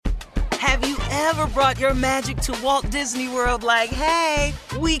Have you ever brought your magic to Walt Disney World like, hey,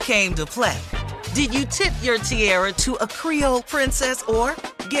 we came to play? Did you tip your tiara to a Creole princess or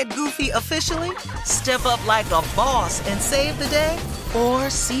get goofy officially? Step up like a boss and save the day? Or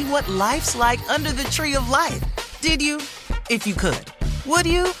see what life's like under the tree of life? Did you? If you could. Would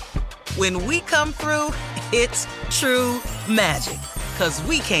you? When we come through, it's true magic. 'Cause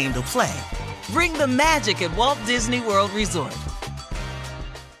we came to play. Bring the magic at Walt Disney World Resort.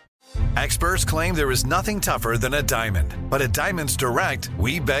 Experts claim there is nothing tougher than a diamond. But at Diamonds Direct,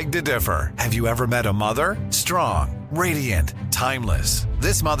 we beg to differ. Have you ever met a mother? Strong, radiant, timeless.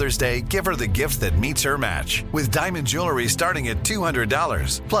 This Mother's Day, give her the gift that meets her match. With diamond jewelry starting at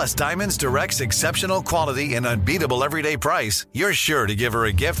 $200. Plus Diamonds Direct's exceptional quality and unbeatable everyday price, you're sure to give her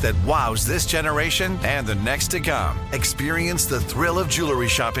a gift that wows this generation and the next to come. Experience the thrill of jewelry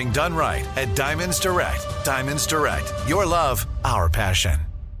shopping done right at Diamonds Direct. Diamonds Direct. Your love, our passion.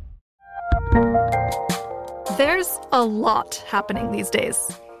 There's a lot happening these days,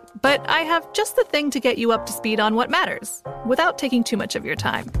 but I have just the thing to get you up to speed on what matters, without taking too much of your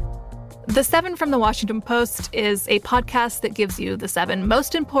time. The 7 from the Washington Post is a podcast that gives you the 7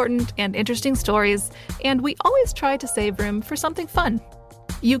 most important and interesting stories, and we always try to save room for something fun.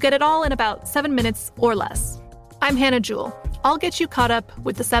 You get it all in about 7 minutes or less. I'm Hannah Jewell. I'll get you caught up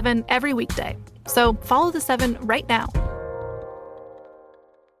with the 7 every weekday, so follow the 7 right now.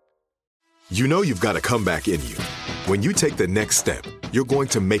 You know you've got a comeback in you. When you take the next step, you're going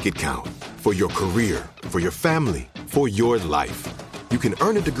to make it count. For your career, for your family, for your life. You can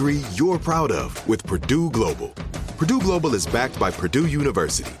earn a degree you're proud of with Purdue Global. Purdue Global is backed by Purdue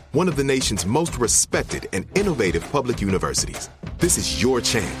University, one of the nation's most respected and innovative public universities. This is your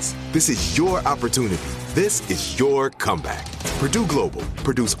chance. This is your opportunity. This is your comeback. Purdue Global,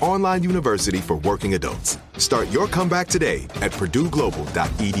 Purdue's online university for working adults. Start your comeback today at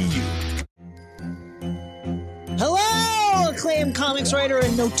purdueglobal.edu. Hello, acclaimed comics writer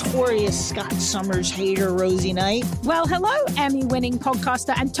and notorious Scott Summers hater, Rosie Knight. Well, hello, Emmy-winning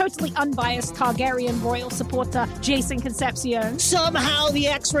podcaster and totally unbiased Targaryen royal supporter, Jason Concepcion. Somehow the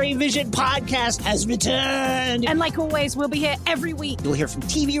X-Ray Vision podcast has returned. And like always, we'll be here every week. You'll hear from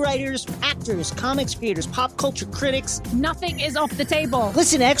TV writers, actors, comics creators, pop culture critics. Nothing is off the table.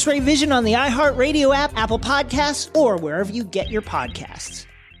 Listen to X-Ray Vision on the iHeartRadio app, Apple Podcasts, or wherever you get your podcasts.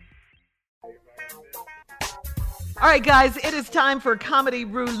 All right, guys, it is time for Comedy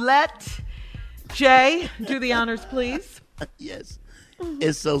Roulette. Jay, do the honors, please. Yes.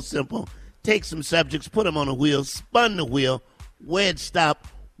 It's so simple. Take some subjects, put them on a wheel, spun the wheel, where it stop,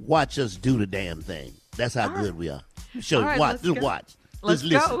 watch us do the damn thing. That's how good we are. Show right, watch. Just watch. Let's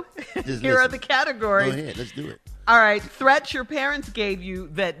just go. Just Here are listen. the categories. Go ahead. Let's do it. All right, threats your parents gave you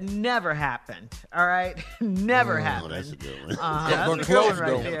that never happened. All right, never happened. That's a good one. That's a good one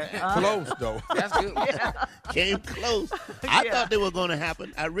right there. Close, though. That's good. Yeah. Came close. I thought they were going to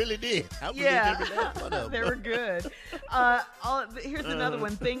happen. I really did. I believed every last one of them. They were good. Here's another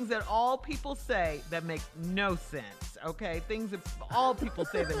one. Things that all people say that make no sense. Okay, things that all people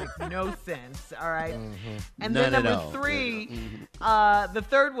say that make no sense. All right, and then None at number all. 3, the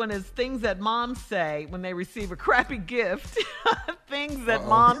third one is things that moms say when they receive a crappy gift. Things that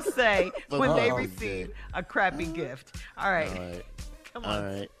moms say when they receive a crappy gift. All right. Come on, All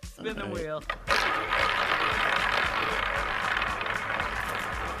right. spin the wheel.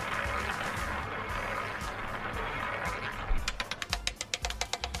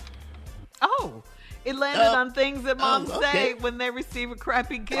 Oh, it landed on things that moms say when they receive a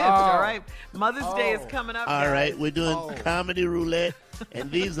crappy gift. All right. Mother's Day is coming up. All guys. right, we're doing Comedy Roulette,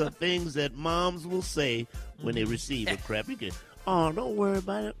 and these are things that moms will say when they receive a crappy gift. Oh, don't worry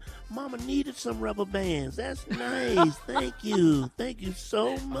about it. Mama needed some rubber bands. That's nice. Thank you. Thank you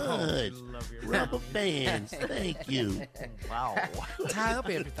so much. Rubber bands. Thank you. Wow. Tie up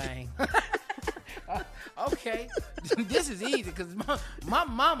everything. Okay. This is easy because my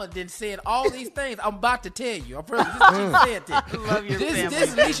mama didn't say all these things I'm about to tell you. I'm probably just said this. Love your family. This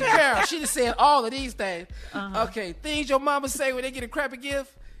is Alicia Carroll. She just said all of these things. Okay. Things your mama say when they get a crappy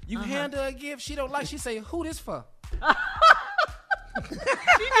gift. You hand her a gift she don't like. She say, who this for?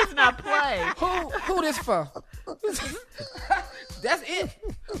 She does not play. Who this for? That's it.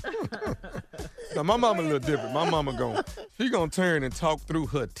 Now, my mama a little different. My mama she gonna turn and talk through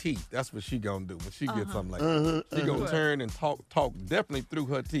her teeth. That's what she gonna do when she gets something like that. She gonna turn and talk definitely through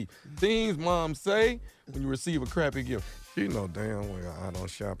her teeth. Things mom say when you receive a crappy gift. She know damn well I don't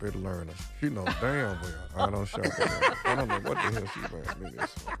shop at Lerner. She know damn well I don't shop at Lerner. I don't know what the hell she buying me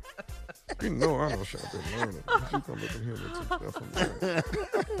this for. You know I don't shop at Lerner. She come up in here with some stuff from there.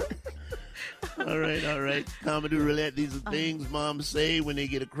 All right. Comedy Roulette. These are things moms say when they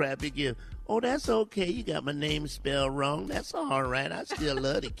get a crappy gift. Oh, that's okay. You got my name spelled wrong. That's all right. I still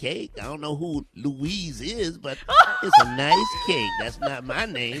love the cake. I don't know who Louise is, but it's a nice cake. That's not my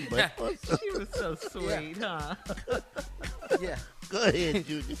name, but she was so sweet, huh? Yeah. Go ahead,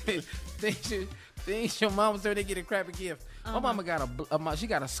 Junior. Things your mama say when they get a crappy gift. My mama got she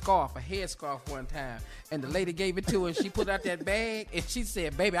got a scarf, a headscarf one time, and the lady gave it to her, and she put out that bag, and she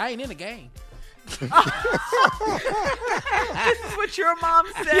said, "Baby, I ain't in the game." This is what your mom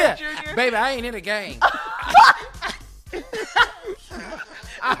said, Junior. Baby, I ain't in the game.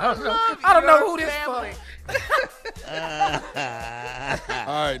 I don't know who this family.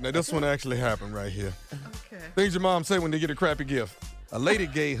 All right, now this one actually happened right here. Okay. Things your mom say when they get a crappy gift. A lady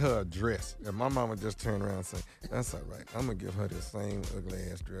gave her a dress, and my mama just turned around and said, "That's all right. I'm gonna give her the same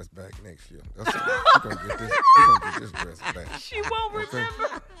ugly-ass dress back next year. That's all right. She's gonna get this dress back. She won't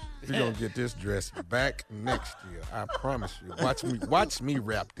remember. She's gonna get this dress back next year. I promise you. Watch me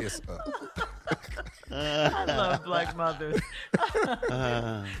wrap this up." I love black mothers. They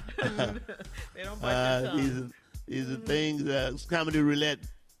don't bite their tongue. These are things, Comedy Roulette.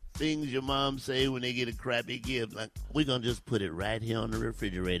 Things your mom say when they get a crappy gift. Like, we're going to just put it right here on the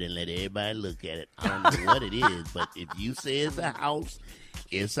refrigerator and let everybody look at it. I don't know what it is, but if you say it's a house,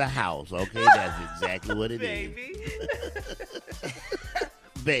 it's a house, okay? That's exactly what it is.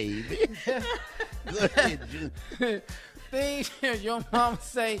 Baby. Go ahead, June. Things your mom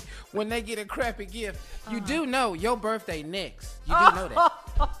say when they get a crappy gift. You do know your birthday next. You do know that.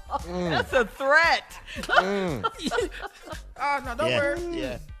 That's a threat. Oh, no, don't worry.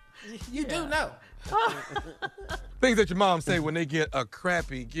 Yeah. You do know. Things that your mom say when they get a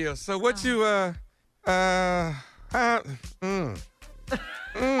crappy gift. So what you There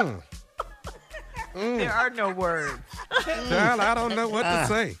are no words. Child, I don't know what to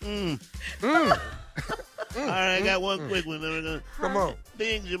say. All right, I got one quick one. Come on.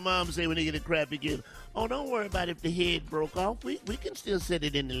 Things your mom say when they get a crappy gift. Oh, don't worry about if the head broke off. We can still set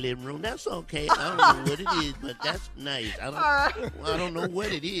it in the living room. That's okay. I don't know what it is, but that's nice. I don't know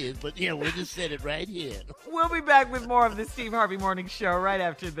what it is, but yeah, we'll just set it right here. We'll be back with more of the Steve Harvey Morning Show right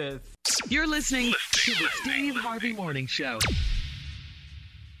after this. You're listening to the Steve Harvey Morning Show.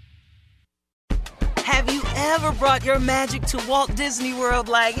 Have you ever brought your magic to Walt Disney World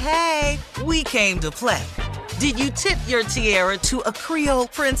like, hey, we came to play? Did you tip your tiara to a Creole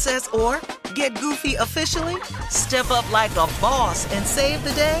princess or get goofy officially? Step up like a boss and save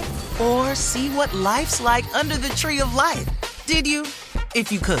the day? Or see what life's like under the tree of life? Did you?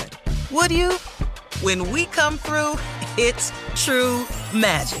 If you could. Would you? When we come through, it's true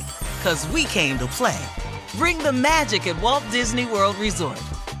magic. 'Cause we came to play. Bring the magic at Walt Disney World Resort.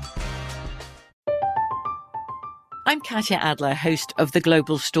 I'm Katya Adler, host of The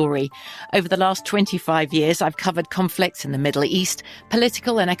Global Story. Over the last 25 years, I've covered conflicts in the Middle East,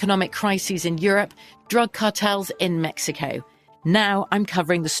 political and economic crises in Europe, drug cartels in Mexico. Now I'm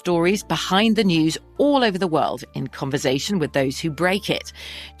covering the stories behind the news all over the world in conversation with those who break it.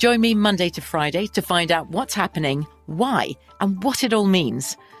 Join me Monday to Friday to find out what's happening, why, and what it all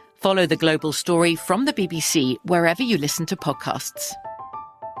means. Follow The Global Story from the BBC wherever you listen to podcasts.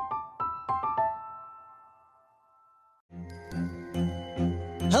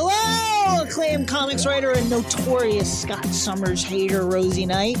 Hello, acclaimed comics writer and notorious Scott Summers hater, Rosie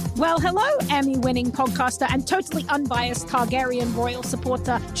Knight. Well, hello, Emmy-winning podcaster and totally unbiased Targaryen royal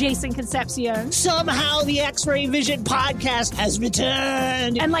supporter, Jason Concepcion. Somehow the X-Ray Vision podcast has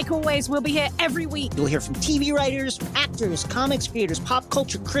returned. And like always, we'll be here every week. You'll hear from TV writers, actors, comics creators, pop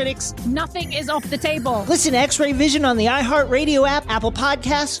culture critics. Nothing is off the table. Listen to X-Ray Vision on the iHeartRadio app, Apple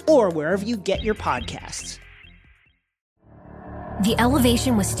Podcasts, or wherever you get your podcasts. The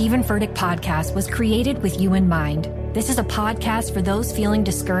Elevation with Stephen Furtick podcast was created with you in mind. This is a podcast for those feeling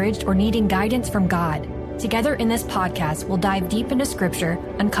discouraged or needing guidance from God. Together in this podcast, we'll dive deep into Scripture,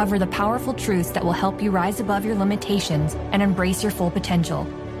 uncover the powerful truths that will help you rise above your limitations and embrace your full potential.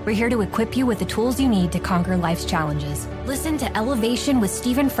 We're here to equip you with the tools you need to conquer life's challenges. Listen to Elevation with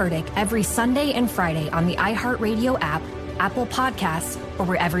Stephen Furtick every Sunday and Friday on the iHeartRadio app, Apple Podcasts, or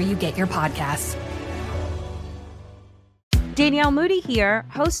wherever you get your podcasts. Danielle Moody here,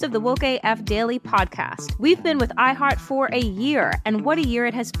 host of the Woke AF Daily podcast. We've been with iHeart for a year, and what a year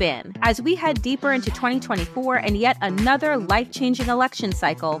it has been. As we head deeper into 2024 and yet another life-changing election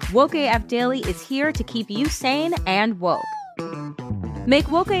cycle, Woke AF Daily is here to keep you sane and woke. Make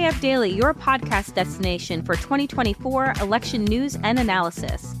Woke AF Daily your podcast destination for 2024 election news and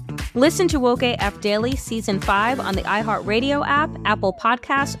analysis. Listen to Woke AF Daily Season 5 on the iHeartRadio app, Apple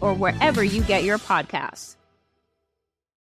Podcasts, or wherever you get your podcasts.